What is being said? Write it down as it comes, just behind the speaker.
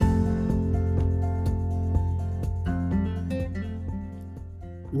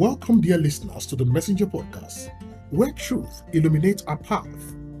Welcome, dear listeners, to the Messenjah Podcast, where truth illuminates our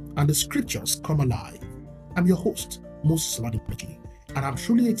path and the scriptures come alive. I'm your host, Moses Ladimeki, and I'm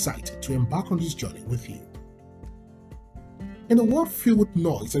truly excited to embark on this journey with you. In a world filled with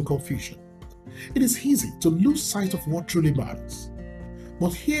noise and confusion, it is easy to lose sight of what truly matters.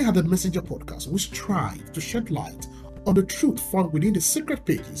 But here at the Messenjah Podcast, we strive to shed light on the truth found within the secret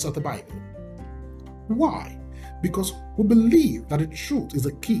pages of the Bible. Why? Because we believe that the truth is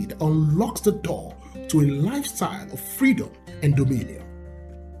the key that unlocks the door to a lifestyle of freedom and dominion.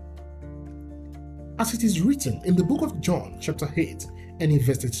 As it is written in the book of John, chapter 8, and in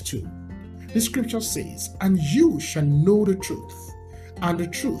verse 2, the scripture says, "And you shall know the truth, and the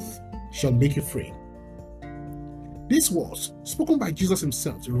truth shall make you free." These words, spoken by Jesus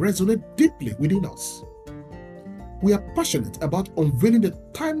himself, resonate deeply within us. We are passionate about unveiling the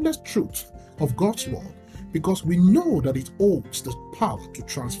timeless truth of God's word because we know that it holds the power to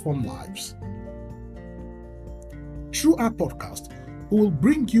transform lives. Through our podcast, we will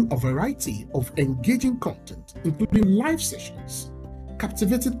bring you a variety of engaging content, including live sessions,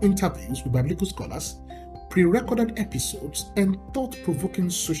 captivating interviews with biblical scholars, pre-recorded episodes, and thought-provoking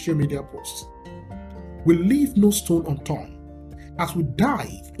social media posts. We leave no stone unturned as we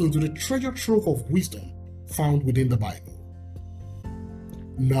dive into the treasure trove of wisdom found within the Bible.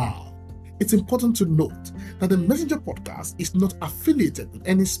 Now, it's important to note that the Messenjah Podcast is not affiliated with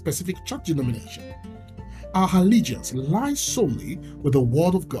any specific church denomination. Our allegiance lies solely with the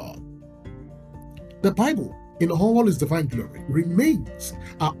Word of God. The Bible, in all its divine glory, remains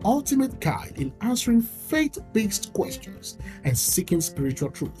our ultimate guide in answering faith-based questions and seeking spiritual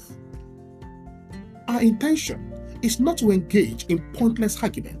truth. Our intention is not to engage in pointless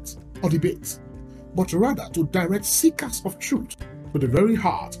arguments or debates, but rather to direct seekers of truth to the very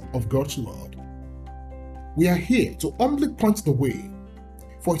heart of God's word. We are here to humbly point the way,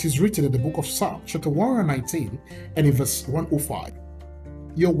 for it is written in the book of Psalms, chapter 119, and in verse 105,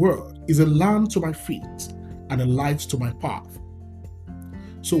 "Your word is a lamp to my feet and a light to my path."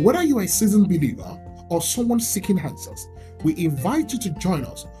 So whether you are a seasoned believer or someone seeking answers, we invite you to join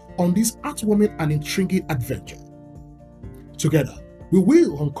us on this heartwarming and intriguing adventure. Together, we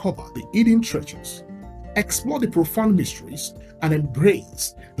will uncover the hidden treasures, explore the profound mysteries, and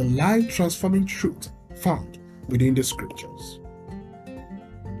embrace the life-transforming truth found within the scriptures.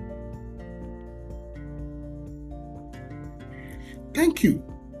 Thank you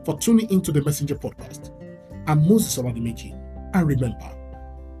for tuning into the Messenjah Podcast. I'm Moses Ladimeki, and remember,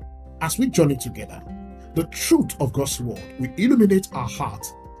 as we journey together, the truth of God's word will illuminate our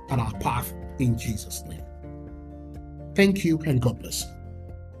heart and our path in Jesus' name. Thank you, and God bless you.